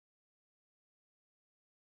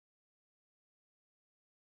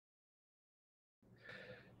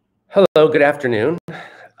Hello, good afternoon.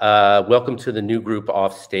 Welcome to the new group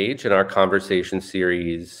off stage in our conversation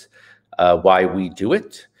series, Why We Do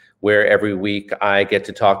It, where every week I get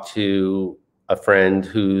to talk to a friend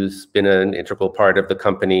who's been an integral part of the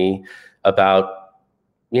company about,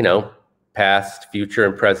 past, future,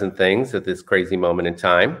 and present things at this crazy moment in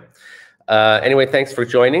time. Anyway, thanks for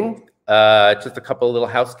joining. Just a couple of little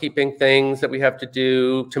housekeeping things that we have to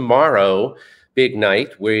do tomorrow. Big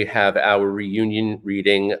night. We have our reunion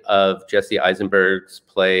reading of Jesse Eisenberg's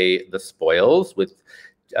play The Spoils with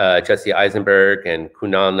Jesse Eisenberg and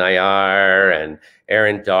Kunal Nayyar and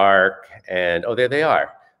Aaron Dark and there they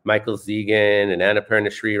are, Michael Zegan and Annapurna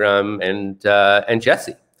Sriram and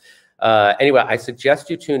Jesse. Anyway, I suggest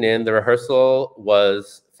you tune in. The rehearsal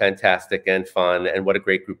was fantastic and fun, and what a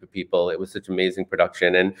great group of people. It was such amazing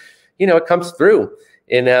production, and it comes through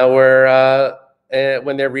in our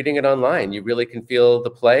when they're reading it online. You really can feel the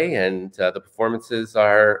play, and the performances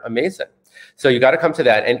are amazing. So you got to come to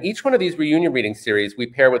that. And each one of these reunion reading series, we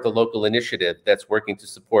pair with a local initiative that's working to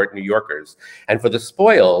support New Yorkers. And for The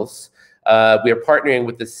Spoils, we are partnering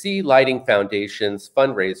with the C Lighting Foundation's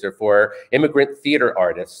fundraiser for immigrant theater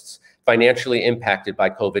artists financially impacted by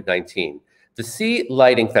COVID-19. The C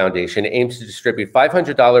Lighting Foundation aims to distribute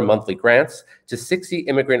 $500 monthly grants to 60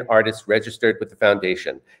 immigrant artists registered with the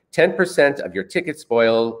foundation. 10% of your tickets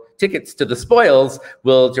to The Spoils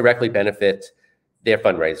will directly benefit their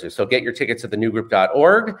fundraiser. So get your tickets at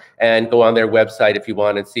thenewgroup.org and go on their website if you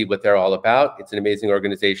want and see what they're all about. It's an amazing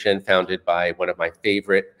organization founded by one of my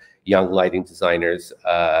favorite young lighting designers.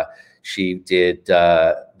 She did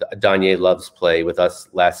Danye Love's play with us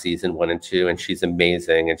last season 1 and 2, and she's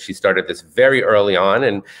amazing. And she started this very early on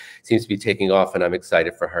and seems to be taking off, and I'm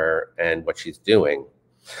excited for her and what she's doing.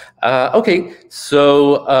 Okay,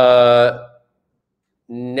 so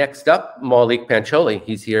next up, Maulik Pancholy.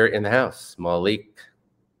 He's here in the house. Maulik.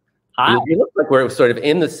 Hi. You look like we're sort of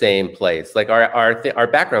in the same place. Like our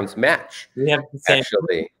backgrounds match. We have the same,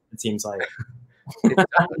 actually. it seems like.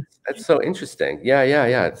 That's so interesting.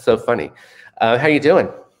 Yeah. It's so funny. How you doing?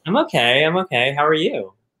 I'm okay. How are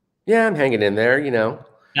you? Yeah, I'm hanging in there. Doing the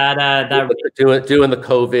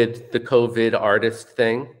COVID artist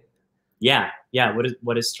thing. Yeah.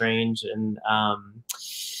 What a strange and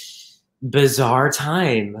bizarre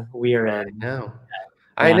time we are in.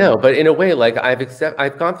 I know, but in a way, like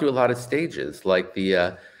I've gone through a lot of stages, like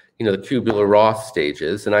the the Kubler-Ross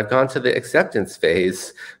stages, and I've gone to the acceptance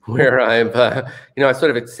phase where I've I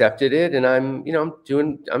sort of accepted it, and I'm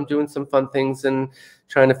doing some fun things and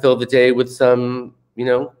trying to fill the day with some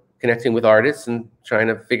connecting with artists and trying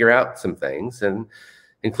to figure out some things, and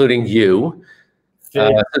including you.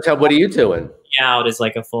 So what are you doing? Out is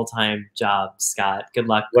like a full-time job, Scott. Good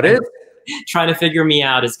luck. What is? Trying to figure me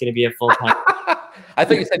out is going to be a full-time. I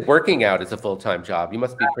thought you said working out is a full-time job. You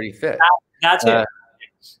must be pretty fit. That's it.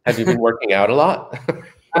 Have you been working out a lot?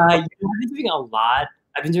 I've been doing a lot.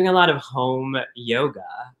 I've been doing a lot of home yoga.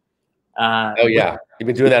 Oh yeah, you've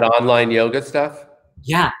been doing that online yoga stuff?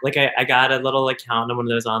 Yeah, like I got a little account on one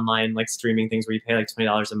of those online like streaming things where you pay like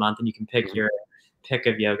 $20 a month and you can pick your pick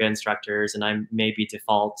of yoga instructors, and I maybe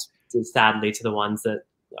default sadly to the ones that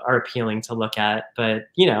are appealing to look at, but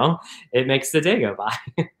it makes the day go by.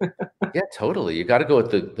 Yeah, totally. You got to go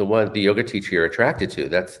with the yoga teacher you're attracted to.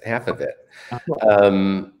 That's half of it.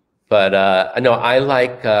 But no, I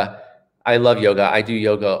love yoga. I do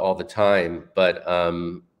yoga all the time, but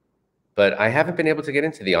I haven't been able to get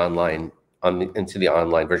into the online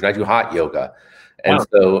version. I do hot yoga, and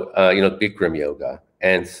so Bikram yoga,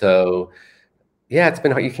 and so yeah, it's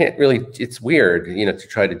been hard. You can't really. It's weird, to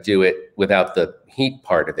try to do it without the heat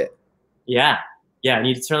part of it. Yeah, and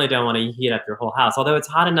you certainly don't want to heat up your whole house. Although it's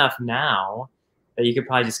hot enough now that you could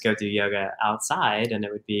probably just go do yoga outside, and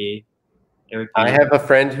it would be. I have a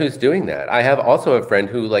friend who's doing that. I have also a friend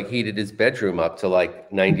who heated his bedroom up to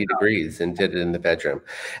 90 degrees and did it in the bedroom.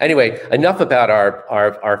 Anyway, enough about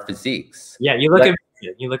our physiques. Yeah, you look amazing.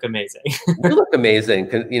 You look amazing. You look amazing,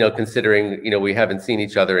 considering we haven't seen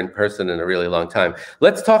each other in person in a really long time.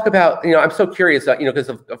 Let's talk about I'm so curious because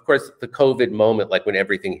of course the COVID moment, like when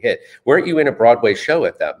everything hit. Weren't you in a Broadway show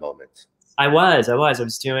at that moment? I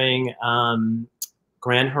was doing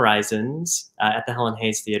Grand Horizons at the Helen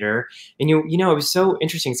Hayes Theater. And it was so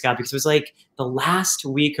interesting, Scott, because it was like the last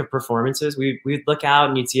week of performances. We'd look out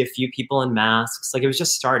and you'd see a few people in masks. Like it was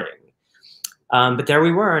just starting. But there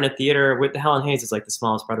we were in a theater with the Helen Hayes. It's like the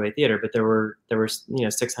smallest Broadway theater, but there were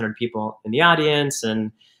 600 people in the audience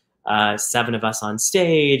and 7 of us on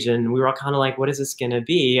stage. And we were all kind of like, what is this going to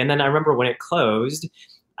be? And then I remember when it closed,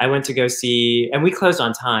 I went to go see, and we closed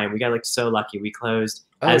on time. We got so lucky. We closed.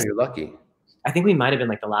 Oh, you're lucky. I think we might have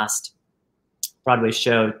been the last Broadway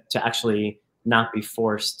show to actually not be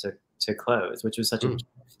forced to close, which was such a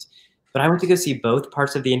gift. But I went to go see both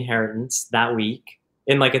parts of The Inheritance that week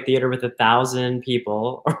in like a theater with 1,000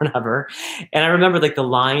 people or whatever. And I remember like the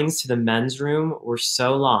lines to the men's room were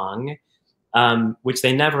so long, which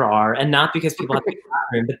they never are. And not because people have to go to the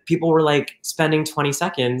bathroom, but people were like spending 20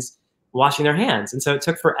 seconds washing their hands. And so it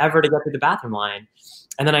took forever to get through the bathroom line.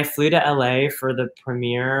 And then I flew to LA for the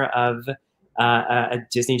premiere of a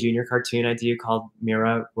Disney Junior cartoon I do called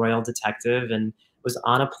Mira Royal Detective, and was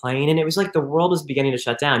on a plane, and it was like the world was beginning to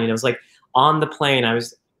shut down. You know, it was like on the plane, I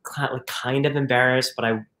was kind of embarrassed, but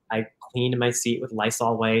I cleaned my seat with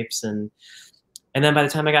Lysol wipes, and then by the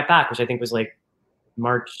time I got back, which I think was like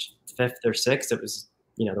March 5th or 6th, it was,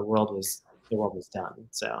 you know, the world was done.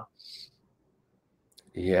 So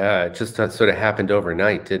yeah, it just sort of happened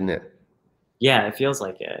overnight, didn't it? Yeah, it feels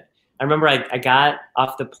like it. I remember I got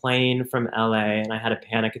off the plane from LA and I had a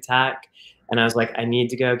panic attack. And I was like, I need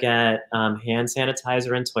to go get hand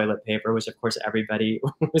sanitizer and toilet paper, which of course everybody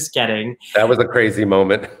was getting. That was a crazy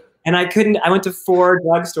moment. And I went to 4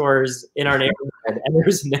 drugstores in our neighborhood and there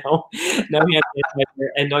was no hand sanitizer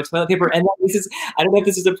and no toilet paper. And I don't know if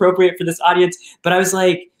this is appropriate for this audience, but I was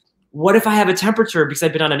like, what if I have a temperature? Because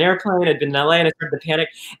I'd been on an airplane, I'd been in LA, and I started to panic.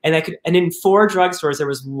 And in 4 drugstores, there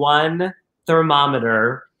was one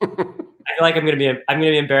thermometer. I feel like I'm gonna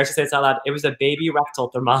be embarrassed to say this out loud. It was a baby rectal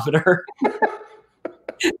thermometer,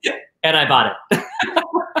 and I bought it.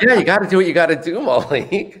 Yeah, you got to do what you got to do,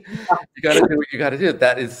 Maulik. You got to do what you got to do.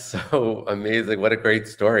 That is so amazing. What a great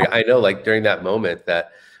story. I know, like during that moment,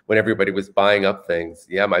 that when everybody was buying up things,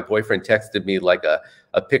 yeah, my boyfriend texted me like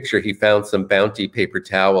a picture. He found some Bounty paper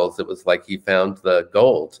towels. It was like he found the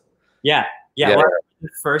gold. Yeah. Well, the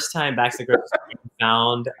first time back to the grocery store, I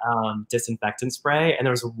found disinfectant spray, and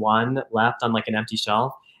there was one left on like an empty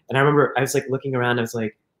shelf. And I remember I was like looking around. I was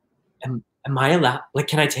like, "Am I allowed? Like,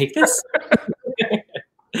 can I take this?"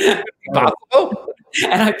 Possible?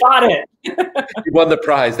 And I bought it. You won the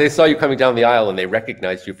prize. They saw you coming down the aisle and they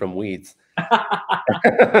recognized you from Weeds. They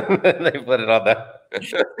put it on that.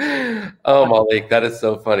 Oh, Maulik, that is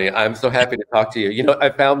so funny. I'm so happy to talk to you. You know, I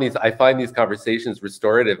find these conversations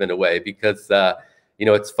restorative in a way because, you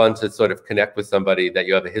know, it's fun to sort of connect with somebody that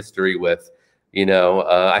you have a history with. You know,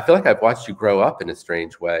 I feel like I've watched you grow up in a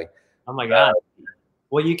strange way. Oh my God.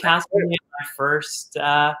 Well, you cast me in my first.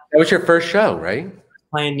 That was your first show, right?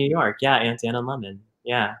 Play in New York. Yeah, Aunt Anne and Lemon.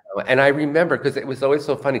 Yeah. And I remember because it was always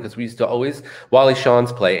so funny because we used to always Wally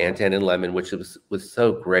Shawn's play Aunt Anne and Lemon, which was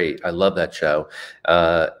so great. I love that show.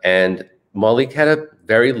 And Maulik had a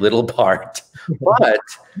very little part, but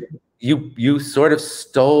you sort of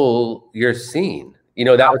stole your scene. You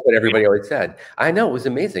know, that was what everybody always said. I know, it was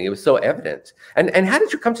amazing. It was so evident. And how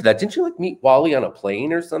did you come to that? Didn't you like meet Wally on a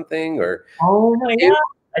plane or something? Or oh my God.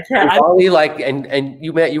 I can't. Wally, like, and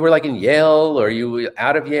you were like in Yale, or you were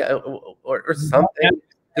out of Yale, or something.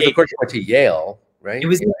 Because of course you went to Yale, right? It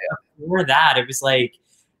was before that. It was like,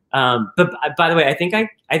 but by the way, I think I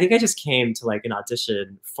just came to like an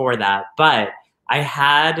audition for that. But I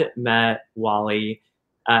had met Wally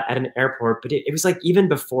at an airport, but it was like even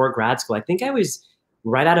before grad school. I think I was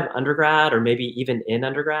right out of undergrad, or maybe even in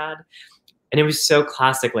undergrad, and it was so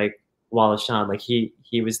classic, like Wallace Shawn. Like he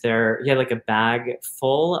was there. He had like a bag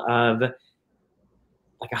full of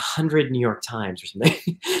like 100 New York Times or something.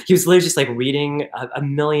 He was literally just like reading a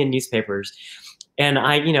million newspapers. And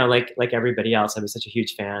I, you know, like everybody else, I was such a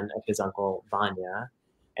huge fan of his uncle Vanya.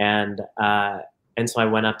 And so I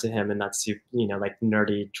went up to him, and that's, you know, like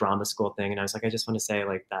nerdy drama school thing. And I was like, I just want to say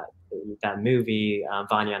like that movie,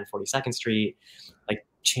 Vanya on 42nd Street, like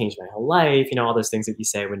changed my whole life. You know, all those things that you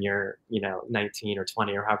say when you're, you know, 19 or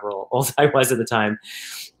 20 or however old I was at the time.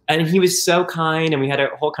 And he was so kind, and we had a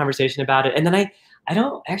whole conversation about it. And then I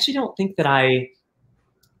actually don't think that I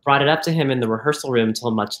brought it up to him in the rehearsal room until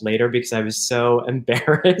much later because I was so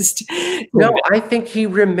embarrassed. No, I think he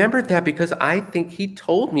remembered that because I think he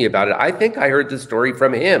told me about it. I think I heard the story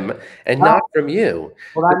from him and not from you.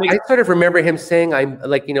 Well, I sort of remember him saying, "I'm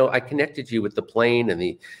like, you know, I connected you with the plane," and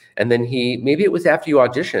then maybe it was after you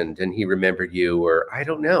auditioned and he remembered you, or I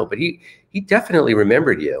don't know, but he definitely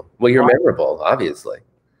remembered you. Well, you're memorable, obviously.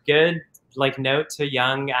 Good. Like note to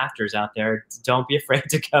young actors out there: don't be afraid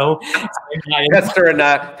to go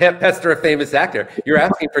pester a famous actor. You're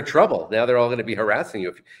asking for trouble. Now they're all going to be harassing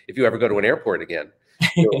you if you ever go to an airport again.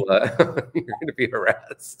 You're going to be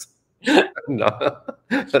harassed. No,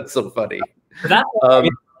 that's so funny.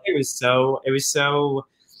 It was so.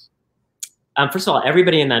 First of all,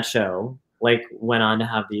 everybody in that show like went on to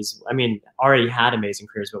have these. I mean, already had amazing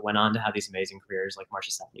careers, but went on to have these amazing careers, like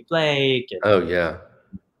Marsha Stephanie Blake. And, oh yeah.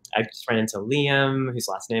 I just ran into Liam, whose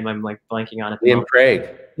last name I'm like blanking on at the Liam moment. Craig.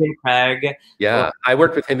 Liam Craig. Yeah, I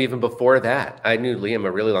worked with him even before that. I knew Liam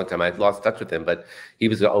a really long time. I'd lost touch with him, but he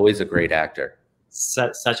was always a great actor.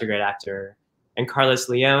 Such a great actor. And Carlos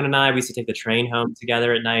Leon and I, we used to take the train home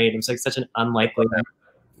together at night. It was like such an unlikely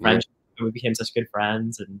friendship. Yeah. We became such good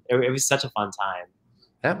friends, and it was such a fun time.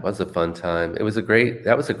 That was a fun time. That was a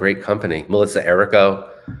great company. Melissa Errico.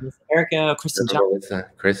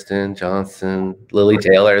 Kristen Johnson, Lily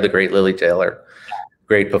Taylor, the great Lily Taylor.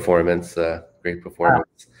 Great performance. Great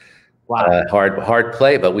performance. Wow. Hard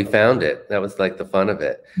play, but we found it. That was like the fun of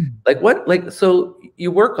it. So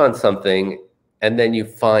you work on something and then you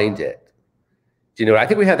find it. Do you know, I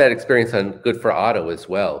think we had that experience on Good for Otto as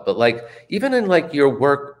well. But like, even in like your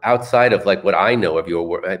work outside of like what I know of your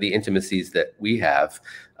work, the intimacies that we have,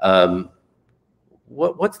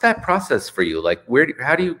 what's that process for you? Like,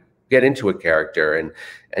 how do you get into a character,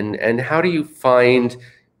 and how do you find,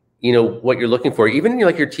 you know, what you're looking for, even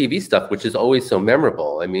like your TV stuff, which is always so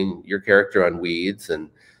memorable. I mean, your character on Weeds and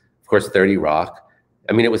of course 30 Rock.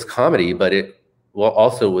 I mean, it was comedy, but it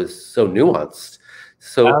also was so nuanced.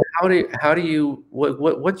 So how do you how do you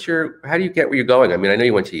get where you're going? I mean, I know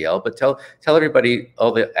you went to Yale, but tell everybody,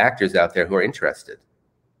 all the actors out there who are interested.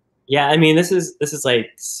 Yeah, I mean, this is like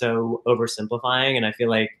so oversimplifying, and I feel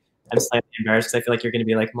like I'm slightly embarrassed because I feel like you're going to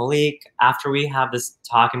be like, Maulik, after we have this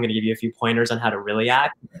talk, I'm going to give you a few pointers on how to really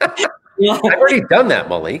act. Yeah. I've already done that,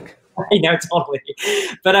 Maulik. I know, totally.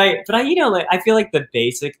 But I, you know, like, I feel like the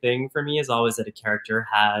basic thing for me is always that a character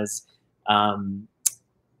has,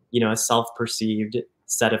 you know, a self-perceived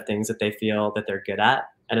set of things that they feel that they're good at,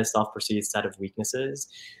 and a self-perceived set of weaknesses.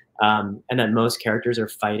 And that most characters are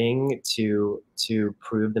fighting to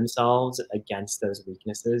prove themselves against those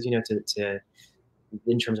weaknesses, you know, to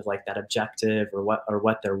in terms of like that objective or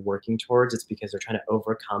what they're working towards. It's because they're trying to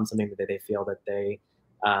overcome something that they feel that they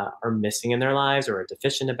are missing in their lives or are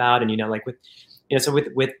deficient about. And, you know, like so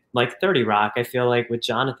with like 30 Rock, I feel like with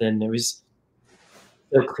Jonathan, it was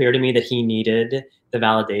so clear to me that he needed the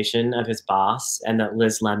validation of his boss, and that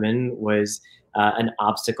Liz Lemon was an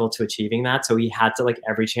obstacle to achieving that. So he had to, like,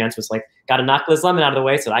 every chance was like, got to knock Liz Lemon out of the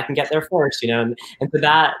way so that I can get there first, you know? And for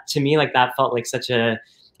that, to me, like, that felt like such a,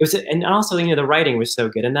 and also, you know, the writing was so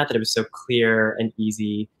good in that it was so clear and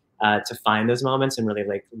easy to find those moments and really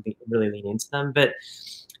lean into them. But,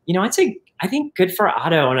 you know, I think Good for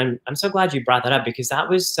Otto, and I'm so glad you brought that up, because that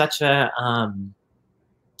was such a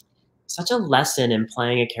lesson in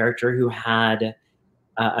playing a character who had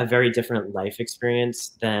a very different life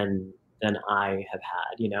experience than I have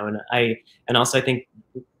had, you know. And also I think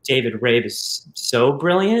David Rabe is so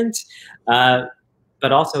brilliant,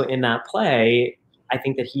 but also in that play, I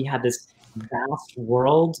think that he had this vast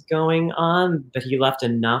world going on, but he left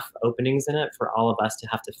enough openings in it for all of us to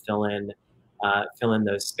have to fill in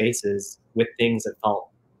those spaces with things that felt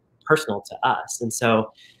personal to us. And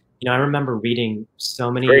so, you know, I remember reading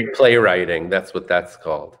so many. Great playwriting. That's what that's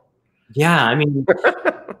called. Yeah, I mean,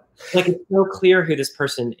 like, it's so clear who this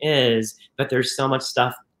person is, but there's so much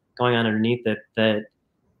stuff going on underneath it that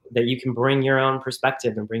you can bring your own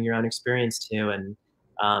perspective and bring your own experience to. And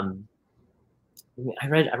I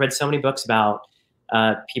read so many books about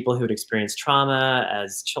people who had experienced trauma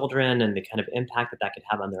as children and the kind of impact that could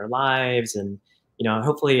have on their lives. And, you know,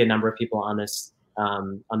 hopefully a number of people on this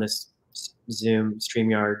Zoom,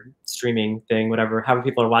 StreamYard, streaming thing, however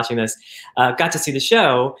people are watching this, got to see the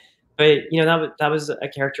show. But, you know, that was a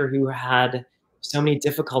character who had so many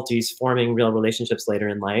difficulties forming real relationships later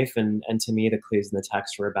in life. And to me, the clues in the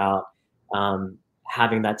text were about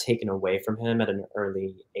having that taken away from him at an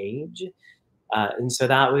early age. And so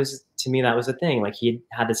that was, to me, that was the thing. Like, he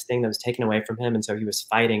had this thing that was taken away from him, and so he was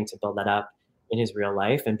fighting to build that up in his real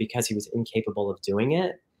life. And because he was incapable of doing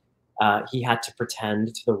it, he had to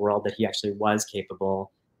pretend to the world that he actually was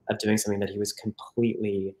capable of doing something that he was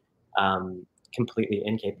completely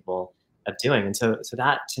incapable of doing. And so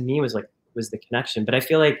that, to me, was the connection. But I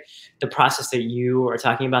feel like the process that you are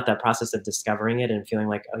talking about, that process of discovering it and feeling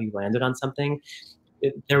like, oh, you landed on something,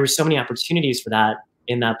 there were so many opportunities for that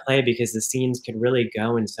in that play, because the scenes could really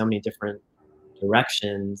go in so many different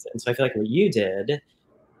directions. And so I feel like what you did,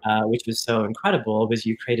 which was so incredible, was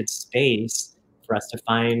you created space for us to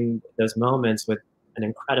find those moments with an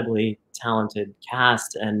incredibly talented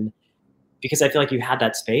cast. And because I feel like you had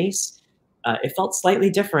that space, it felt slightly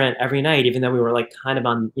different every night, even though we were like kind of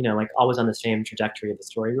on, you know, like always on the same trajectory of the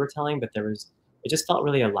story we were telling, but it just felt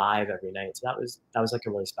really alive every night. So that was like a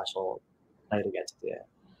really special play to get to do.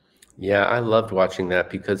 Yeah, I loved watching that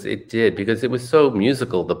because it was so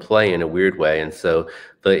musical, the play, in a weird way. And so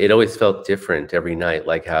it always felt different every night,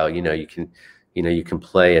 like how, you can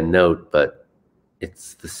play a note, but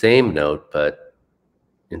it's the same note, but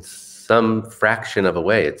in some fraction of a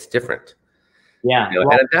way, it's different. Yeah. You know,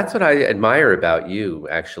 and that's what I admire about you,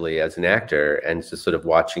 actually, as an actor, and just sort of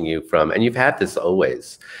watching you from, and you've had this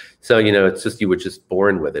always. So, you know, it's just, you were just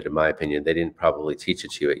born with it, in my opinion. They didn't probably teach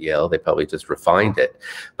it to you at Yale. They probably just refined it.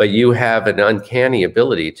 But you have an uncanny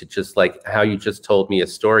ability to, just like how you just told me a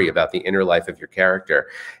story about the inner life of your character.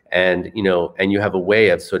 And, you know, and you have a way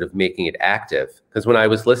of sort of making it active. Because when I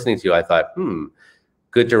was listening to you, I thought,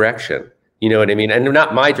 good direction. You know what I mean? And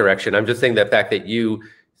not my direction. I'm just saying the fact that you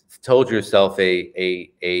told yourself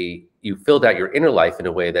you filled out your inner life in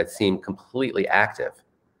a way that seemed completely active.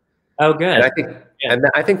 Oh, good. And I think,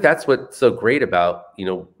 I think that's what's so great about, you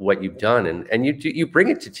know, what you've done, and you bring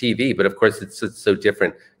it to TV, but of course it's so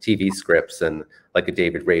different. TV scripts and like a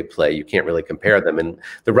David Ray play, you can't really compare them. And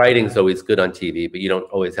the writing's always good on TV, but you don't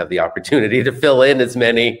always have the opportunity to fill in as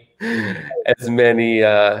many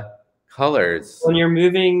colors. When you're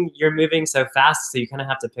moving so fast, so you kind of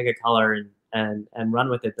have to pick a color and run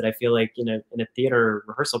with it. But I feel like, you know, in a theater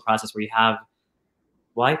rehearsal process where you have,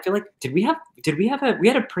 well, I feel like we had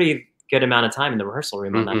a pretty good amount of time in the rehearsal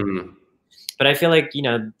room on that. But I feel like, you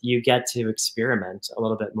know, you get to experiment a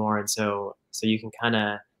little bit more, and so you can kind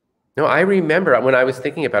of. No, I remember when I was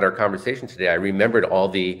thinking about our conversation today, I remembered all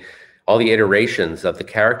the iterations of the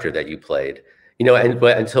character that you played. You know, and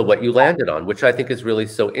until what you landed on, which I think is really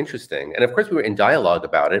so interesting. And of course, we were in dialogue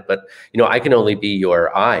about it, but, you know, I can only be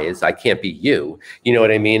your eyes. I can't be you. You know what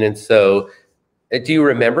I mean? And so do you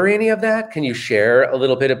remember any of that? Can you share a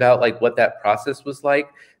little bit about like what that process was like?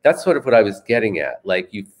 That's sort of what I was getting at.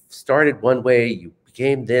 Like, you started one way, you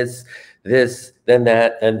became this, then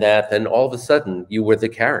that, then all of a sudden you were the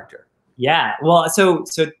character. Yeah. Well,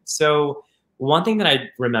 so one thing that I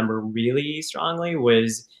remember really strongly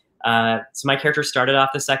was, so my character started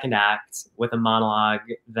off the second act with a monologue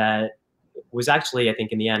that was actually, I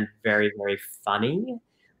think in the end, very, very funny.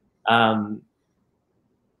 But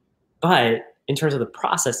in terms of the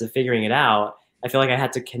process of figuring it out, I feel like I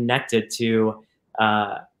had to connect it to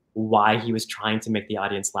why he was trying to make the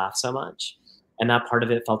audience laugh so much. And that part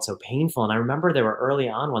of it felt so painful. And I remember there were early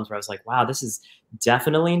on ones where I was like, wow, this is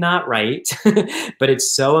definitely not right. But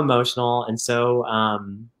it's so emotional. And so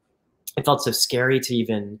it felt so scary to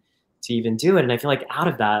even do it. And I feel like out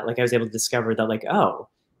of that, like I was able to discover that, like, oh,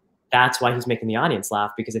 that's why he's making the audience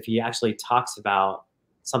laugh, because if he actually talks about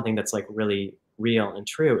something that's like really real and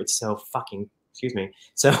true, it's so fucking, excuse me,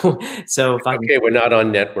 so fucking. Okay, we're not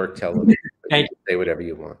on network television. You say whatever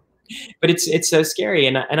you want. But it's so scary,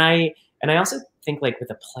 and I also think, like, with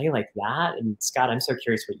a play like that, and Scott, I'm so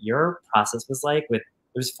curious what your process was like. With,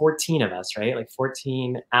 there's 14 of us, right? Like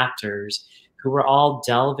 14 actors who were all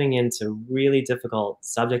delving into really difficult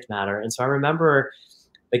subject matter. And so I remember,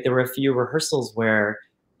 like, there were a few rehearsals where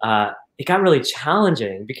it got really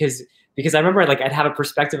challenging because I remember, like, I'd have a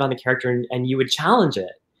perspective on the character and you would challenge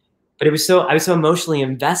it. But I was so emotionally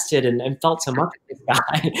invested and felt so much for this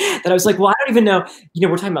guy that I was like, well, I don't even know, you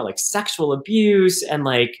know, we're talking about like sexual abuse and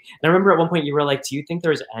like, and I remember at one point you were like, do you think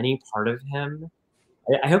there's any part of him,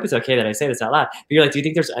 I hope it's okay that I say this out loud, but you're like, do you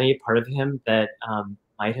think there's any part of him that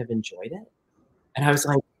might have enjoyed it? And I was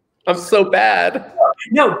like, I'm so bad.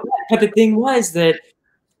 No, but the thing was that,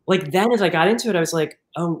 like, then as I got into it, I was like,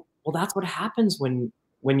 oh, well, that's what happens when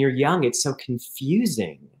you're young. It's so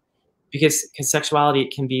confusing because sexuality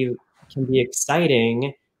can be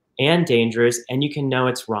exciting and dangerous, and you can know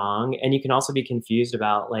it's wrong, and you can also be confused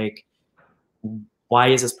about, like, why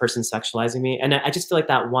is this person sexualizing me? And I just feel like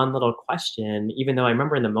that one little question, even though I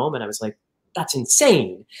remember in the moment I was like, that's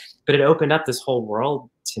insane, but it opened up this whole world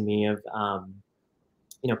to me of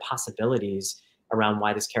you know, possibilities around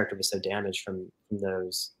why this character was so damaged from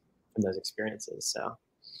those experiences. So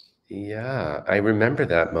yeah, I remember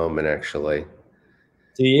that moment, actually.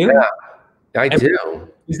 Do you? Yeah, I do.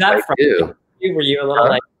 Was that from you? Were you a little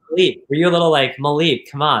like Maulik? Were you a little like, Maulik,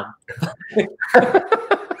 come on?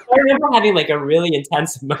 I remember having like a really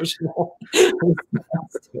intense emotional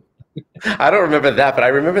I don't remember that, but I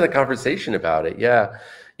remember the conversation about it. Yeah.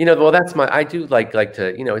 You know, well, that's I do like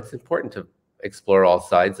to, you know, it's important to explore all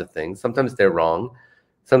sides of things. Sometimes they're wrong.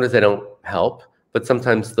 Sometimes they don't help, but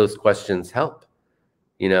sometimes those questions help,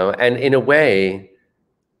 you know, and in a way,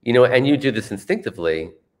 you know, and you do this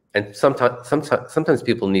instinctively, and sometimes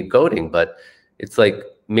people need goading, but it's like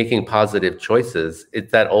making positive choices.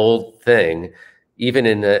 It's that old thing, even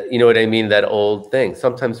in the, you know what I mean? That old thing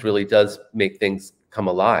sometimes really does make things come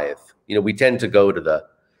alive. You know, we tend to go to the,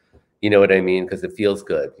 you know what I mean? Because it feels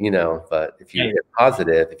good, you know, but if you get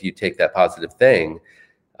positive, if you take that positive thing,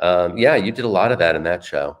 yeah, you did a lot of that in that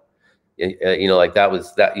show. You know, like that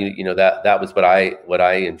was that you know that was what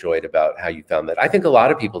I enjoyed about how you found that. I think a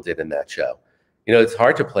lot of people did in that show. You know, it's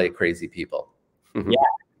hard to play crazy people. Yeah.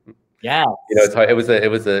 Yeah. You know, it's hard. It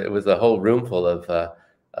was a whole room full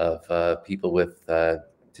of people with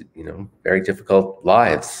you know, very difficult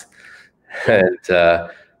lives, and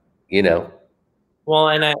you know. Well,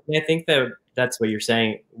 and I think that that's what you're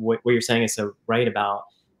saying. What you're saying is so right about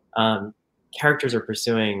characters are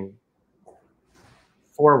pursuing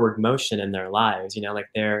forward motion in their lives. You know, like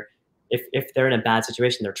if they're in a bad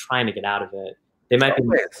situation, they're trying to get out of it. They might be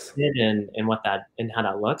Always. interested in what that and how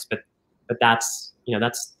that looks, but that's, you know,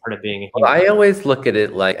 that's part of being a Well, human. I always look at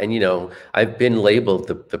it like, and you know, I've been labeled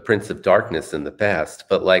the Prince of Darkness in the past,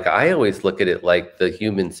 but like I always look at it like the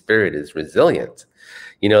human spirit is resilient.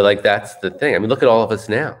 You know, like that's the thing. I mean, look at all of us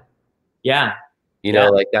now. Yeah. You Yeah.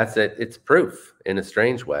 know, like that's it. It's proof in a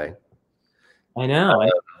strange way. I know.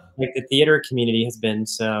 Like the theater community has been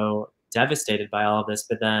so devastated by all of this,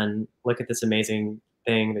 but then look at this amazing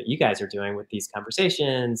thing that you guys are doing with these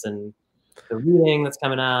conversations and the reading that's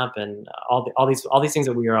coming up and all these things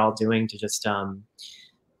that we are all doing to just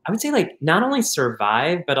I would say like not only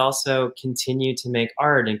survive but also continue to make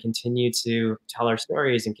art and continue to tell our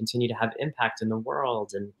stories and continue to have impact in the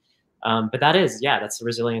world. And but that is, yeah, that's the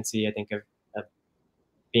resiliency, I think, of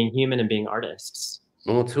being human and being artists.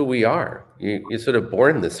 Well, it's who we are. You're sort of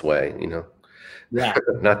born this way, you know. Yeah.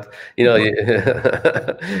 Not, you know,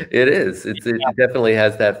 it is. It definitely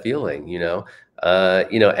has that feeling, you know.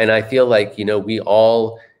 You know, and I feel like, you know, we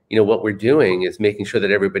all, you know, what we're doing is making sure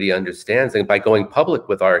that everybody understands, and by going public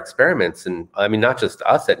with our experiments, and I mean not just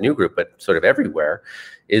us at New Group, but sort of everywhere,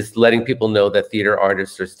 is letting people know that theater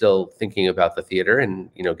artists are still thinking about the theater and,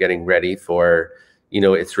 you know, getting ready for, you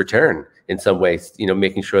know, its return in some ways. You know,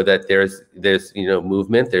 making sure that there's you know,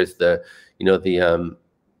 movement. There's the, you know, the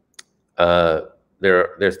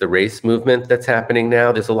there's the race movement that's happening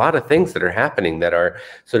now. There's a lot of things that are happening that are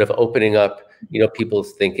sort of opening up, you know,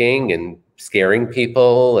 people's thinking and scaring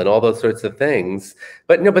people and all those sorts of things.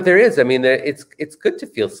 But no, but there is. I mean, it's good to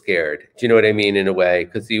feel scared. Do you know what I mean? In a way,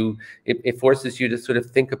 because it forces you to sort of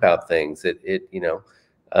think about things. It you know,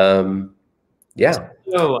 yeah.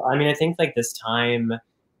 So I mean, I think like this time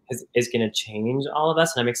is going to change all of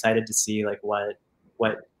us, and I'm excited to see like what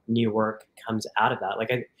new work comes out of that.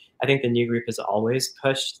 Like I think the New Group has always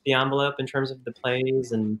pushed the envelope in terms of the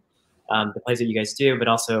plays and the plays that you guys do, but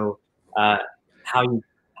also how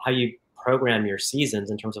you program your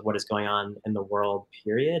seasons in terms of what is going on in the world,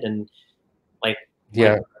 period. And like,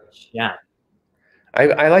 Yeah. yeah.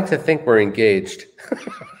 I like to think we're engaged,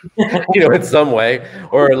 you know, in some way,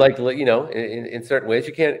 or like, you know, in certain ways.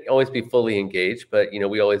 You can't always be fully engaged, but, you know,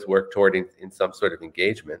 we always work toward in some sort of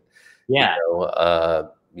engagement. Yeah. You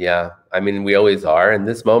know, yeah, I mean, we always are. And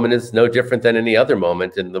this moment is no different than any other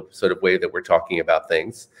moment in the sort of way that we're talking about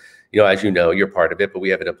things. You know, as you know, you're part of it, but we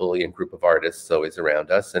have an ebullient group of artists always around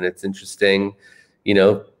us. And it's interesting, you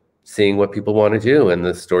know, seeing what people want to do and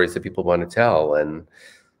the stories that people want to tell. And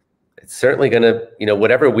it's certainly going to, you know,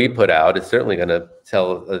 whatever we put out is certainly going to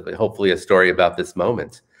tell, hopefully, a story about this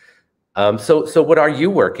moment. So what are you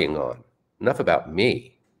working on? Enough about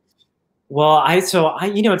me. Well,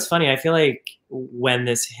 you know, it's funny. I feel like when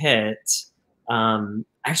this hit, I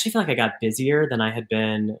actually feel like I got busier than I had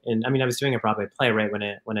been. And I mean, I was doing a Broadway play right when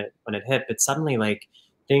it hit, but suddenly like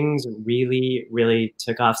things really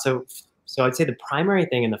took off. So I'd say the primary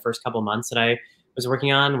thing in the first couple months that I was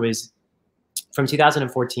working on was from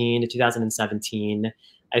 2014 to 2017.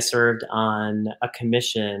 I served on a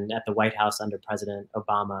commission at the White House under President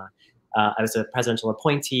Obama. I was a presidential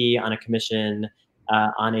appointee on a commission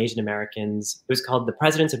on Asian Americans. It was called the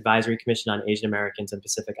President's Advisory Commission on Asian Americans and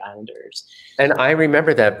Pacific Islanders. And I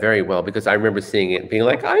remember that very well because I remember seeing it and being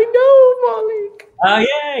like, I know, Maulik. Oh,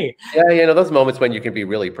 yay. Yeah, you know, those moments when you can be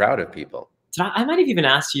really proud of people. I might have even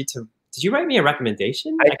asked you to, did you write me a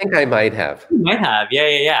recommendation? I think I might have. You might have.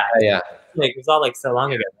 Yeah. Yeah. Like, it was all like so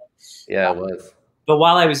long ago. Yeah, it was. But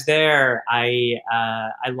while I was there, I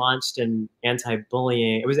launched an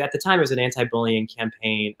anti-bullying. It was at the time it was an anti-bullying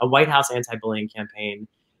campaign, a White House anti-bullying campaign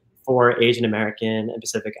for Asian American and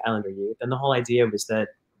Pacific Islander youth. And the whole idea was that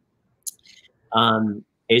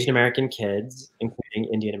Asian American kids,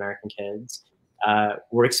 including Indian American kids,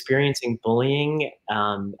 were experiencing bullying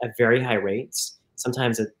at very high rates,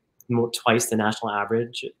 sometimes at twice the national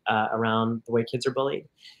average around the way kids are bullied.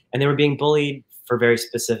 And they were being bullied for very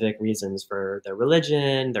specific reasons, for their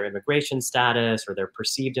religion, their immigration status, or their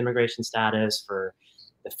perceived immigration status, for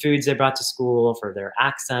the foods they brought to school, for their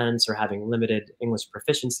accents, or having limited English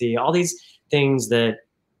proficiency, all these things that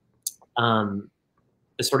the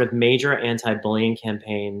sort of major anti-bullying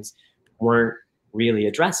campaigns weren't really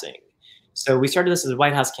addressing. So we started this as a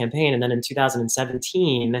White House campaign, and then in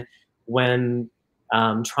 2017, when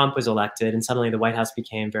Trump was elected, and suddenly the White House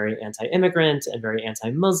became very anti-immigrant and very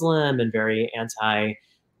anti-Muslim and very anti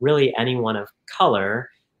really anyone of color.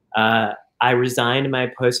 I resigned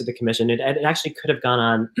my post at the commission. It actually could have gone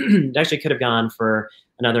on. It actually could have gone for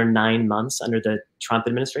another 9 months under the Trump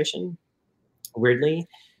administration. Weirdly,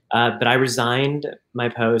 but I resigned my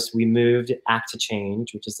post. We moved Act to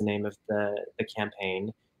Change, which is the name of the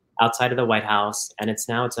campaign, outside of the White House, and it's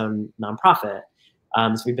now its own nonprofit.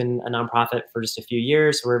 So we've been a nonprofit for just a few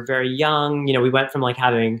years. So we're very young. You know, we went from like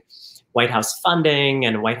having White House funding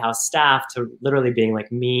and White House staff to literally being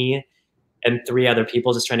like me and 3 other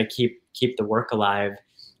people just trying to keep the work alive.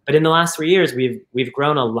 But in the last 3 years, we've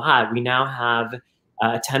grown a lot. We now have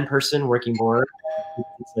a 10-person working board.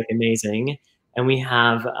 It's like amazing, and we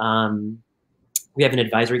have an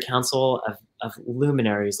advisory council of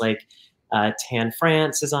luminaries like Tan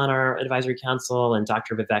France is on our advisory council, and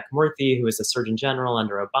Dr. Vivek Murthy, who is the Surgeon General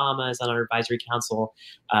under Obama, is on our advisory council.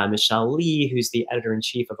 Michelle Lee, who's the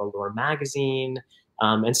editor-in-chief of Allure magazine,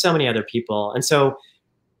 and so many other people. And so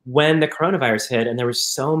when the coronavirus hit, and there was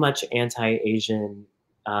so much anti-Asian,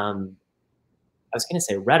 I was going to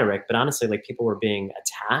say rhetoric, but honestly, like people were being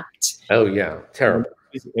attacked. Oh yeah, terrible.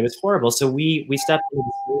 It was horrible. So we stepped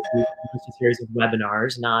into a series of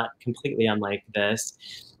webinars, not completely unlike this,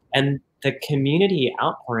 and the community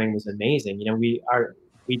outpouring was amazing. You know, we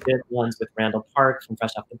did ones with Randall Park from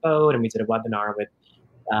Fresh Off the Boat, and we did a webinar with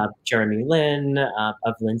Jeremy Lin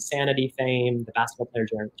of Linsanity fame, the basketball player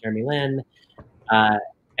Jeremy Lin,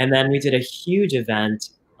 and then we did a huge event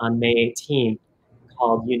on May 18th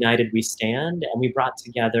called United We Stand, and we brought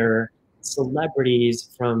together celebrities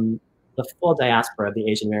from the full diaspora of the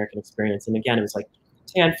Asian American experience. And again, it was like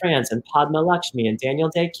Tan France and Padma Lakshmi and Daniel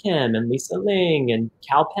Day Kim and Lisa Ling and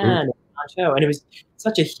Cal Penn and Cho. And it was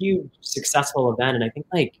such a huge, successful event. And I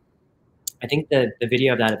think the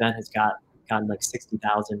video of that event has gotten like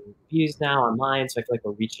 60,000 views now online. So I feel like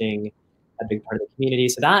we're reaching a big part of the community.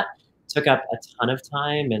 So that took up a ton of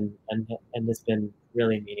time and has been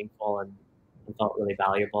really meaningful and felt really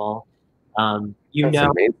valuable. That's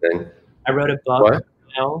amazing. I wrote a book. What?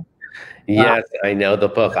 Yes, I know the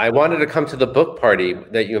book. I wanted to come to the book party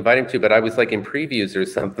that you invited me to, but I was like in previews or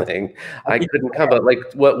something. I couldn't come. But like,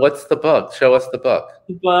 what's the book? Show us the book.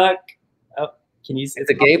 The book. Oh, can you see? It's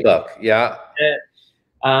a gay book. Yeah.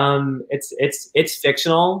 It's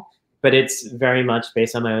fictional, but it's very much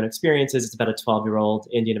based on my own experiences. It's about a 12-year-old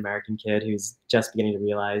Indian American kid who's just beginning to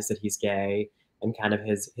realize that he's gay, and kind of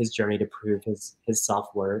his journey to prove his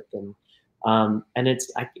self-worth. And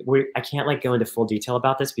it's I can't like go into full detail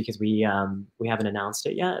about this because we haven't announced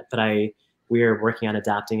it yet, but we are working on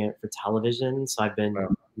adapting it for television. So I've been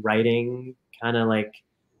writing kind of like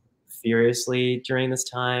furiously during this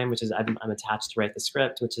time, which is I'm attached to write the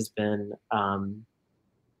script, which has been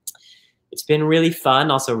it's been really fun,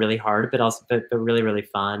 also really hard, but really, really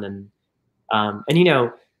fun. And you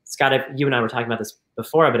know, Scott, you and I were talking about this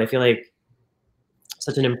before, but I feel like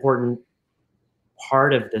such an important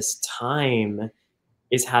part of this time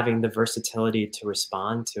is having the versatility to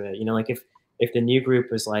respond to it. You know, like if the new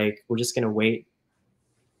group was like, we're just going to wait,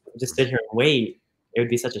 just sit here and wait, it would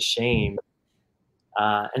be such a shame.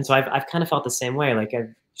 And so I've kind of felt the same way. Like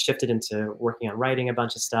I've shifted into working on writing a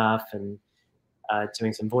bunch of stuff and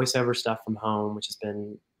doing some voiceover stuff from home, which has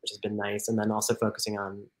been nice. And then also focusing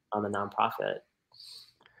on the nonprofit.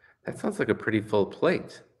 That sounds like a pretty full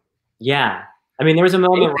plate. Yeah. I mean, there was a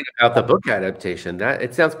moment about the book adaptation that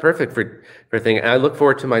it sounds perfect for thing. And I look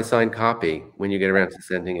forward to my signed copy when you get around to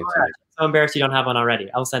sending it to me. So embarrassed you don't have one already.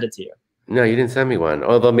 I'll send it to you. No, you didn't send me one.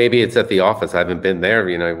 Although maybe it's at the office. I haven't been there.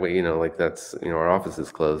 You know, like that's, you know, our office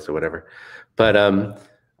is closed or whatever. But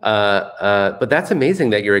that's amazing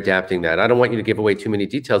that you're adapting that. I don't want you to give away too many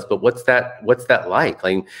details, but what's that like?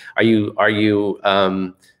 Like, are you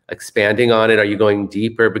expanding on it? Are you going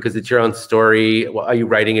deeper because it's your own story? Are you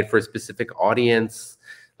writing it for a specific audience?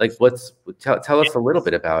 Like, tell us a little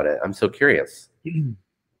bit about it. I'm so curious.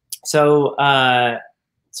 So at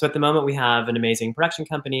the moment we have an amazing production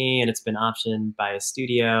company, and it's been optioned by a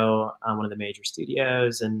studio, one of the major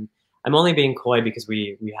studios. And I'm only being coy because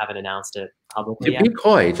we haven't announced it publicly yet. Be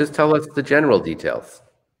coy. Just tell us the general details.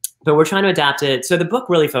 But we're trying to adapt it. So the book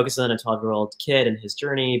really focuses on a 12-year-old kid and his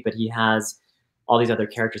journey, but he has all these other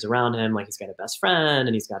characters around him. Like he's got a best friend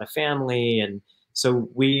and he's got a family. And so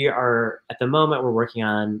at the moment, we're working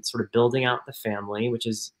on sort of building out the family, it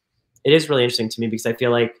is really interesting to me because I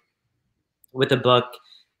feel like with a book,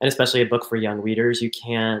 and especially a book for young readers, you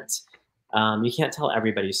can't tell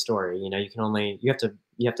everybody's story. You know, you have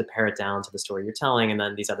to pare it down to the story you're telling, and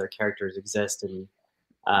then these other characters exist, and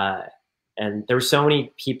there were so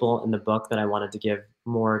many people in the book that I wanted to give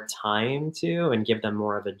more time to and give them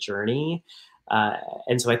more of a journey.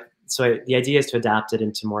 And the idea is to adapt it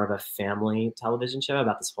into more of a family television show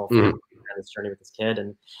about this whole family and this journey with this kid.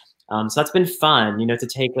 And so that's been fun, to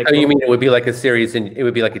take like. Oh, you mean it would be like a series, and it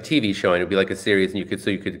would be like a TV show, and it would be like a series, and you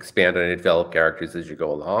could expand on it and develop characters as you go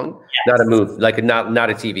along. Yes. Not a movie, like not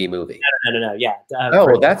a TV movie. No. Yeah. Oh,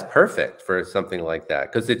 well, that's perfect for something like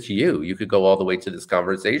that because it's you. You could go all the way to this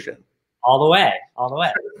conversation. All the way.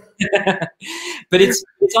 But it's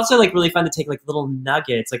also like really fun to take like little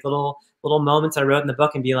nuggets, like little moments I wrote in the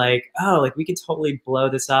book and be like, oh, like we could totally blow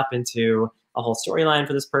this up into a whole storyline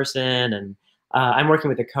for this person. And I'm working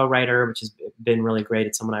with a co-writer, which has been really great.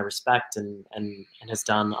 It's someone I respect and has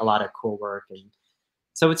done a lot of cool work. And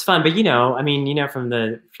so it's fun. But from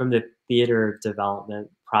the theater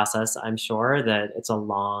development process, I'm sure that it's a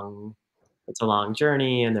long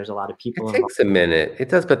journey and there's a lot of people involved. It takes a minute. It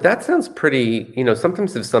does, but that sounds pretty,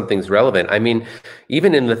 sometimes if something's relevant. I mean,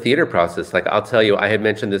 even in the theater process, like I'll tell you, I had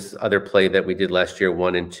mentioned this other play that we did last year,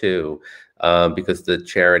 1 and 2, because the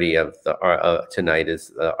charity of the tonight is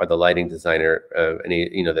the lighting designer,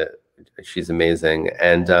 and she's amazing.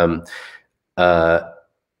 And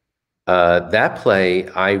that play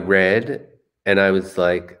I read and I was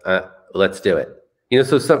like, let's do it.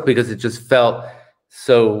 Because it just felt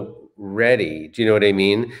so ready. Do you know what I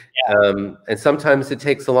mean? Yeah. And sometimes it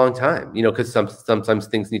takes a long time, because sometimes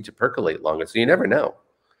things need to percolate longer. So you never know.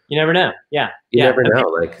 You never know. Yeah. You never know.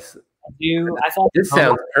 Like, I thought this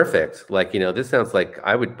sounds perfect. Like, this sounds like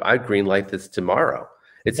I'd green light this tomorrow.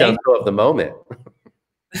 It sounds so of the moment.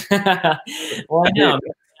 Well, I know.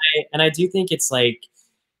 I do think it's like,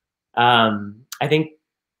 I think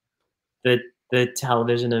the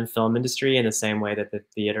television and film industry, in the same way that the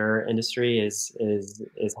theater industry is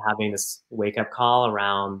having this wake up call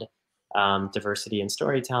around diversity in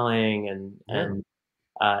storytelling and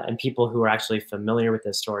people who are actually familiar with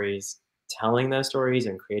those stories, telling those stories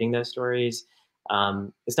and creating those stories.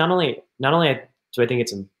 It's not only do I think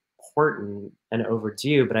it's important and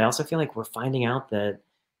overdue, but I also feel like we're finding out that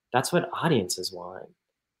that's what audiences want,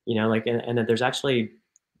 and that there's actually,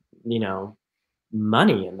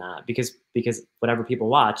 money in that because whatever people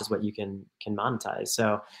watch is what you can monetize.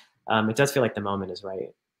 So it does feel like the moment is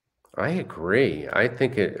right. I agree. I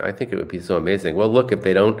think it would be so amazing. Well, look, if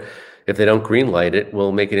they don't greenlight it,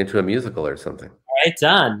 we'll make it into a musical or something. All right,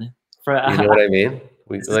 done. You know what I mean?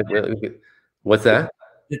 What's that?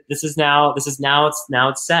 This is now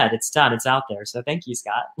it's said. It's done. It's out there. So thank you,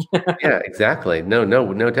 Scott. Yeah, exactly. No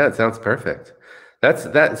doubt. Sounds perfect.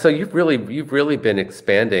 So you've really been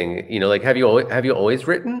expanding, like, have you always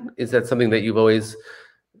written? Is that something that you've always,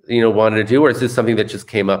 wanted to do, or is this something that just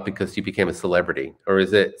came up because you became a celebrity, or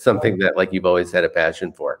is it something that like you've always had a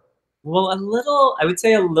passion for? Well, I would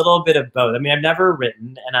say a little bit of both. I mean, I've never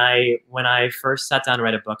written, and when I first sat down to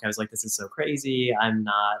write a book, I was like, this is so crazy. I'm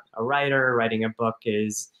not a writer. Writing a book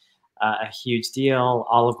is a huge deal,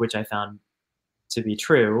 all of which I found to be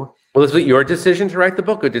true. Well, is it your decision to write the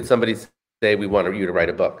book, or did somebody say we want you to write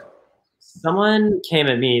a book? Someone came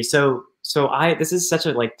at me. So this is such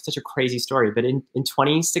a crazy story, but in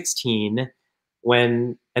 2016,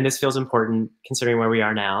 and this feels important considering where we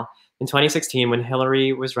are now, in 2016, when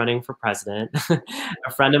Hillary was running for president,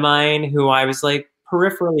 a friend of mine who I was like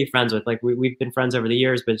peripherally friends with, like we've been friends over the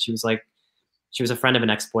years, but she was a friend of an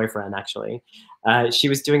ex-boyfriend, actually. She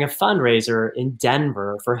was doing a fundraiser in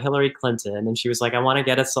Denver for Hillary Clinton. And she was like, I want to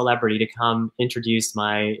get a celebrity to come introduce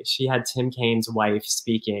she had Tim Kaine's wife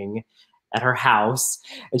speaking at her house.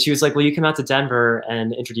 And she was like, will you come out to Denver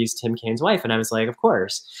and introduce Tim Kaine's wife? And I was like, of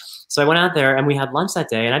course. So I went out there and we had lunch that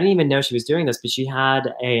day. And I didn't even know she was doing this, but she has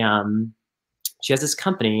this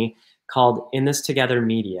company called In This Together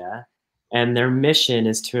Media. And their mission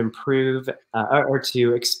is to improve or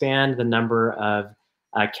to expand the number of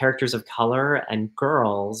characters of color and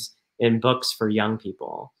girls in books for young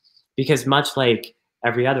people, because much like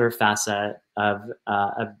every other facet of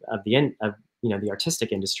the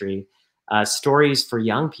artistic industry, stories for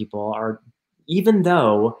young people are, even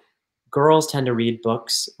though girls tend to read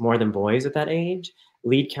books more than boys at that age,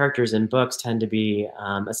 lead characters in books tend to be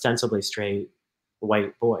ostensibly straight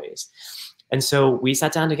white boys. And so we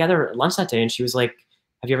sat down together at lunch that day, and she was like,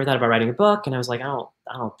 have you ever thought about writing a book? And I was like, I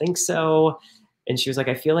don't think so. And she was like,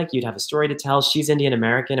 I feel like you'd have a story to tell. She's Indian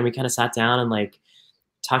American. And we kind of sat down and like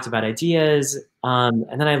talked about ideas. And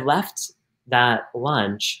then I left that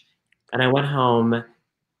lunch and I went home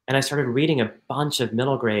and I started reading a bunch of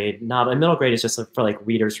middle grade novels. And middle grade is just for like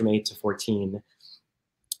readers from 8 to 14.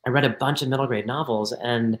 I read a bunch of middle grade novels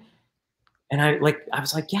and I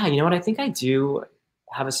was like, yeah, you know what? I think I do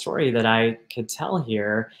have a story that I could tell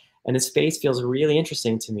here. and the space feels really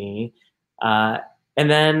interesting to me. And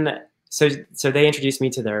then, so they introduced me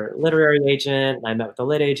to their literary agent, and I met with the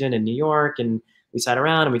lit agent in New York, and we sat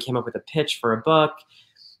around and we came up with a pitch for a book.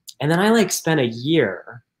 And then I like spent a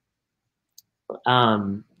year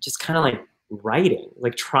just kind of like writing,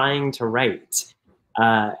 like trying to write,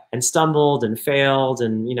 and stumbled and failed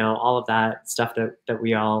and, you know, all of that stuff that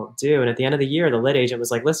we all do. And at the end of the year, the lit agent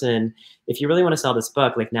was like, listen, if you really want to sell this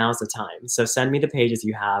book, like now's the time. So send me the pages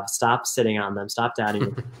you have, stop sitting on them, stop doubting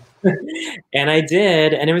them. And I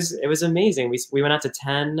did. And it was amazing. We went out to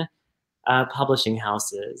 10 publishing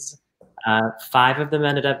houses. 5 of them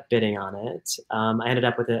ended up bidding on it. I ended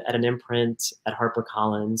up with it at an imprint at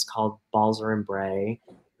HarperCollins called Balzer and Bray,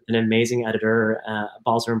 an amazing editor.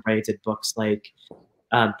 Balzer and Bray did books like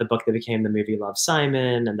the book that became the movie Love,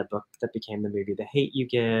 Simon, and the book that became the movie The Hate U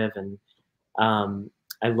Give. And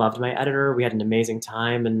I loved my editor. We had an amazing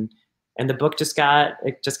time, and the book just got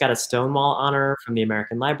a Stonewall honor from the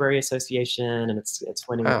American Library Association, and it's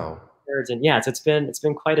winning awards. And yeah, it's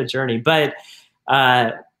been quite a journey, but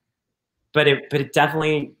it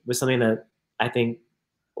definitely was something that I think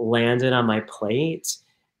landed on my plate,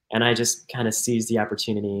 and I just kind of seized the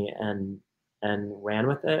opportunity and ran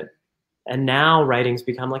with it. And now writing's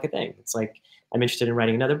become like a thing. It's like I'm interested in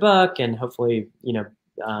writing another book, and hopefully, you know,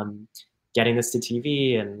 getting this to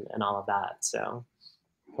TV and all of that. So,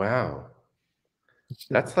 wow,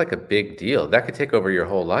 that's like a big deal. That could take over your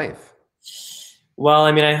whole life. Well,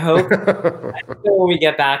 I mean, I hope when we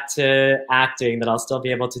get back to acting that I'll still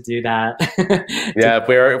be able to do that. Yeah,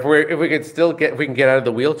 if we could still get, we can get out of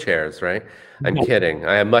the wheelchairs, right? I'm kidding.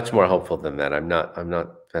 I am much more hopeful than that. I'm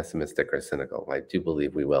not pessimistic or cynical. I do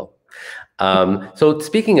believe we will. So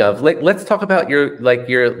speaking of, let's talk about your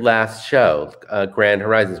last show, Grand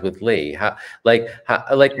Horizons with Lee. What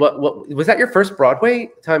was that your first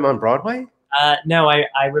Broadway time on Broadway? No,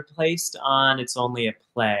 I replaced on It's Only a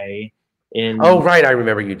Play. Oh, right, I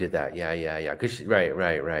remember you did that. Yeah.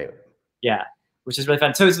 Right. Yeah, which is really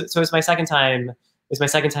fun. So it was my second time. It was my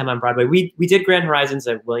second time on Broadway. We did Grand Horizons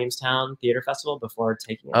at Williamstown Theater Festival before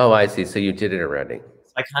taking it. Oh, I see. So you did it already.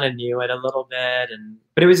 So I kind of knew it a little bit,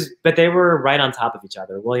 but they were right on top of each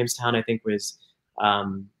other. Williamstown, I think, was we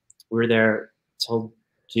were there till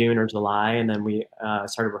June or July, and then we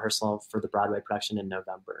started rehearsal for the Broadway production in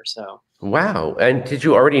November. So wow. And did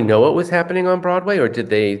you already know what was happening on Broadway, or did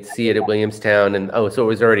they see it at Williamstown? And so it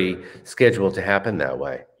was already scheduled to happen that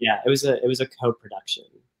way. Yeah, it was a co-production.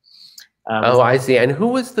 I see. And who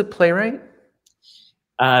was the playwright?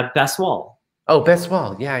 Bess Wall. Oh, Bess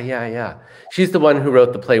Wall. Yeah. She's the one who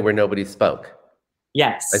wrote the play Where Nobody Spoke.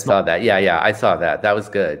 Yes. I saw that. Yeah. I saw that. That was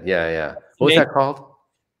good. Yeah. What was that called?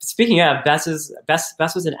 Speaking of, Bess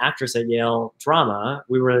was an actress at Yale Drama.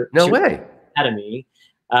 No way. Academy.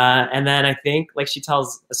 And then I think she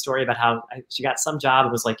tells a story about how she got some job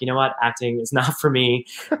and was like, you know what, acting is not for me.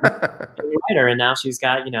 Writer, and now she's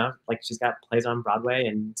got she's got plays on Broadway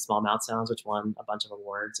and Small Mouth Sounds, which won a bunch of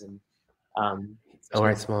awards. And all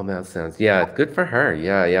right, Small Mouth Sounds. Yeah, good for her.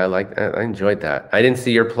 Yeah, I enjoyed that. I didn't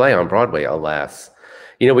see your play on Broadway, alas.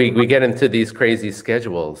 You know, we get into these crazy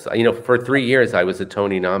schedules. You know, for 3 years I was a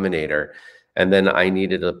Tony nominator, and then I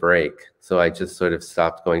needed a break, so I just sort of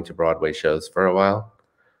stopped going to Broadway shows for a while.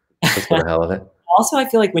 Just for the hell of it. Also, I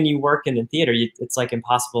feel like when you work in the theater, it's like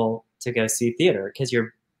impossible to go see theater because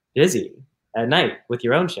you're busy at night with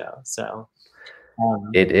your own show. So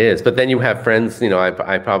it is, but then you have friends. You know, I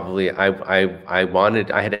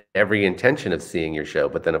had every intention of seeing your show,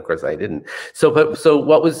 but then of course I didn't. But this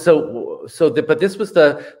was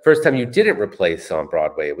the first time you didn't replace on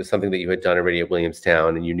Broadway. It was something that you had done already at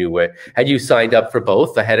Williamstown, and you knew what. Had you signed up for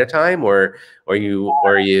both ahead of time, or you?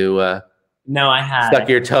 No, I had stuck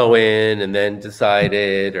your toe in and then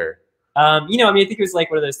decided, or you know, I mean, I think it was like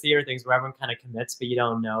one of those theater things where everyone kind of commits, but you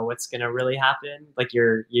don't know what's going to really happen. Like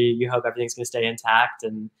you hope everything's going to stay intact.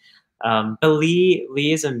 And but Lee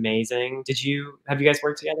is amazing. Have you guys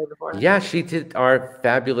worked together before? Yeah, she did our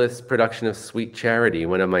fabulous production of Sweet Charity,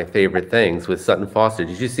 one of my favorite things, with Sutton Foster.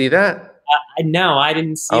 Did you see that? No, I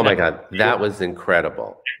didn't see. Oh my God, that was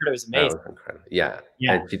incredible. I heard it was amazing. That was incredible. Yeah,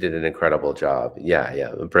 and she did an incredible job.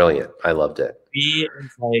 Yeah, brilliant. I loved it. Lee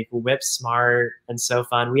is like whip smart and so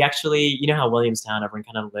fun. We actually, you know how Williamstown, everyone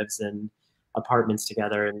kind of lives in apartments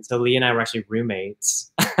together, and so Lee and I were actually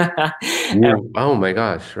roommates. Oh my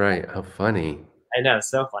gosh, right? How funny. I know,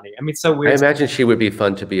 so funny. I mean, so weird. I imagine she would be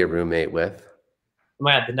fun to be a roommate with. Oh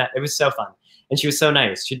my God, it was so fun. And she was so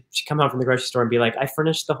nice. She'd come home from the grocery store and be like, I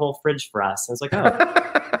furnished the whole fridge for us. I was like, oh.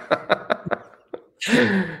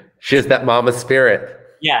 She has that mama spirit.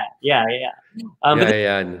 Yeah. But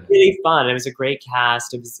Yeah. really fun. It was a great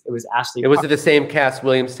cast. It was Ashley. It was the same cast,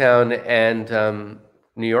 Williamstown and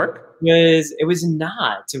New York? It was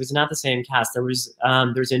not the same cast. There was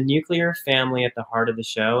a nuclear family at the heart of the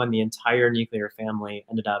show, and the entire nuclear family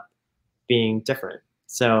ended up being different.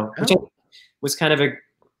 So, which was kind of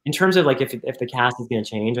in terms of like if the cast is going to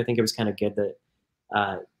change, I think it was kind of good that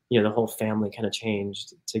the whole family kind of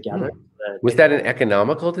changed together. Was that an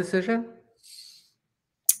economical decision?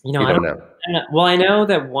 I don't know. Well, I know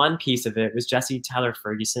that one piece of it was Jesse Tyler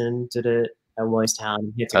Ferguson did it at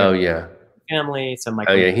Williamstown. He had to go yeah. Family. So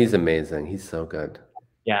Michael. Oh yeah, he's amazing. He's so good.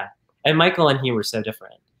 Yeah, and Michael and he were so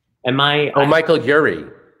different. And Michael Urie.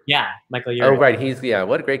 Yeah, Michael Urie. Oh right,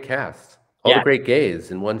 what a great cast. All the great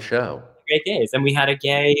gays in one show. Great gays, and we had a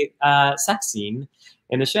gay sex scene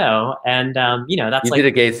in the show, and that's you did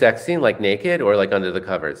a gay sex scene like naked or like under the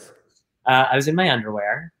covers. I was in my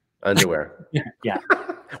underwear. Underwear. Yeah.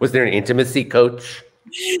 Was there an intimacy coach?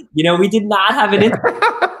 We did not have an intimacy.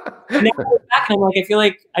 Now back, I'm like, I feel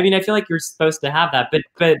like you're supposed to have that,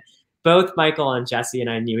 but both Michael and Jesse and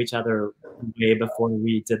I knew each other way before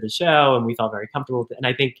we did the show, and we felt very comfortable with it. And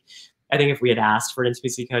I think if we had asked for an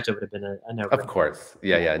intimacy coach, it would have been a no. Of course,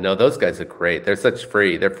 yeah. No, those guys are great. They're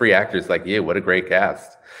free actors like you. What a great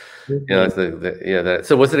cast. Mm-hmm.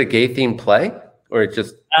 So was it a gay themed play or it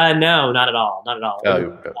just? No, not at all. Oh,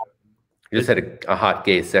 you just had a hot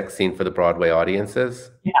gay sex scene for the Broadway audiences.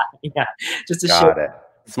 Yeah, just to Got it.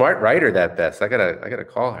 Smart writer, that Bess. I gotta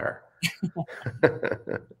call her.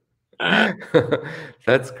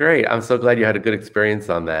 That's great. I'm so glad you had a good experience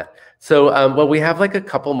on that. So, well, we have like a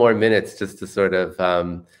couple more minutes just to sort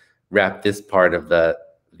of wrap this part of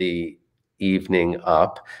the evening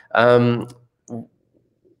up.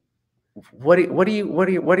 What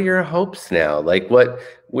are your hopes now? Like,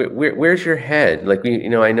 where's your head? Like,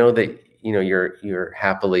 I know that you're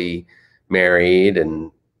happily married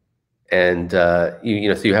and so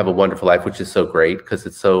you have a wonderful life, which is so great because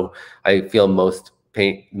I feel most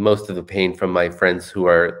of the pain from my friends who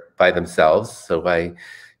are by themselves. So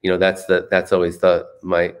that's always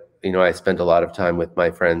I spend a lot of time with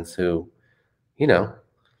my friends who,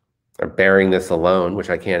 are bearing this alone, which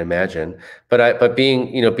I can't imagine. But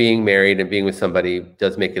being married and being with somebody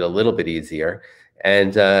does make it a little bit easier.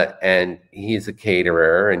 And he's a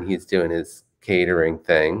caterer and he's doing his catering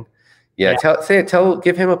thing. Yeah,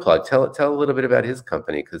 give him a plug. Tell a little bit about his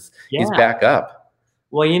company because he's back up.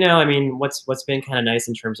 Well, what's been kind of nice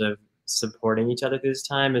in terms of supporting each other through this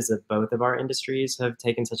time is that both of our industries have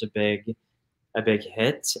taken such a big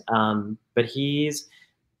hit. But he's,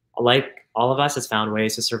 like all of us, has found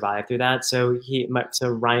ways to survive through that. So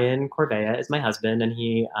Ryan Corvea is my husband, and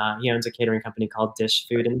he owns a catering company called Dish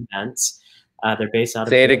Food and Events. They're based out of.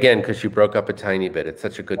 Say it again because you broke up a tiny bit. It's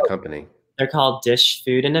such a good company. They're called Dish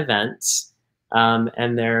Food and Events,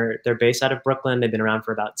 and they're based out of Brooklyn. They've been around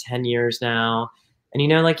for about 10 years now.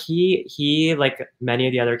 And like he like many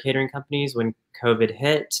of the other catering companies, when COVID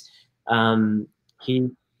hit,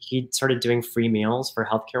 he started doing free meals for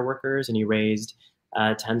healthcare workers, and he raised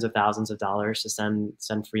tens of thousands of dollars to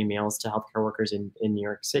send free meals to healthcare workers in New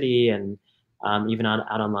York City and even out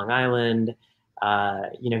on Long Island.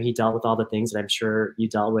 He dealt with all the things that I'm sure you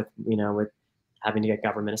dealt with, with having to get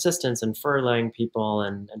government assistance and furloughing people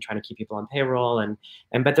and trying to keep people on payroll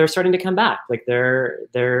but they're starting to come back. Like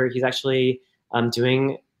he's actually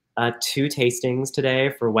doing 2 tastings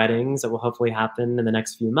today for weddings that will hopefully happen in the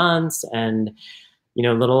next few months. And,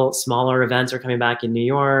 little smaller events are coming back in New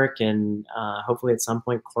York, and hopefully at some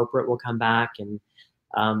point corporate will come back. And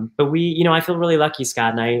but I feel really lucky,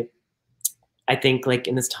 Scott, and I think like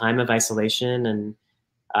in this time of isolation and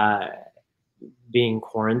being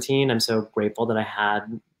quarantined, I'm so grateful that I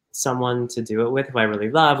had someone to do it with who I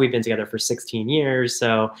really love. We've been together for 16 years.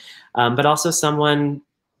 So, but also someone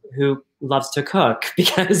who loves to cook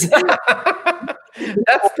because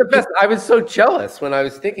that's the best. I was so jealous when I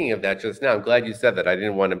was thinking of that just now. I'm glad you said that. I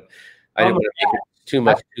didn't want to make it too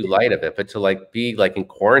light of it, but to like be like in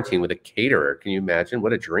quarantine with a caterer. Can you imagine?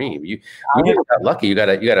 What a dream. You got lucky. You got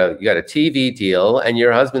a TV deal and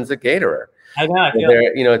your husband's a caterer. I know.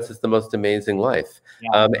 It's just the most amazing life.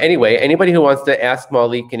 Yeah. Anyway, anybody who wants to ask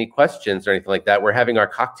Maulik any questions or anything like that, we're having our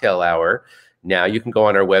cocktail hour now. You can go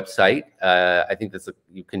on our website. I think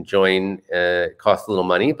you can join. It costs a little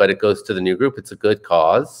money, but it goes to the new group. It's a good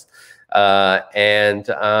cause. And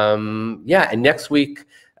next week,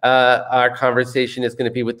 our conversation is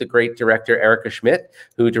going to be with the great director, Erica Schmidt,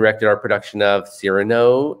 who directed our production of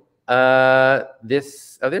Cyrano. There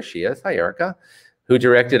she is. Hi, Erica. Who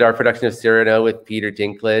directed our production of Cyrano with Peter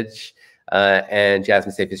Dinklage and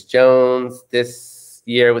Jasmine Cephas Jones.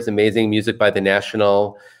 year. It was amazing. Music by The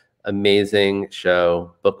National, amazing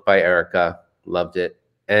show. Book by Erica, loved it.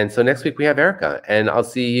 And so next week we have Erica, and I'll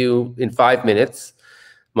see you in 5 minutes.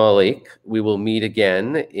 Maulik, we will meet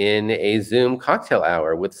again in a Zoom cocktail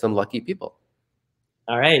hour with some lucky people.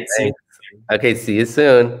 All right. See you. Okay, see you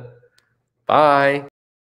soon. Bye.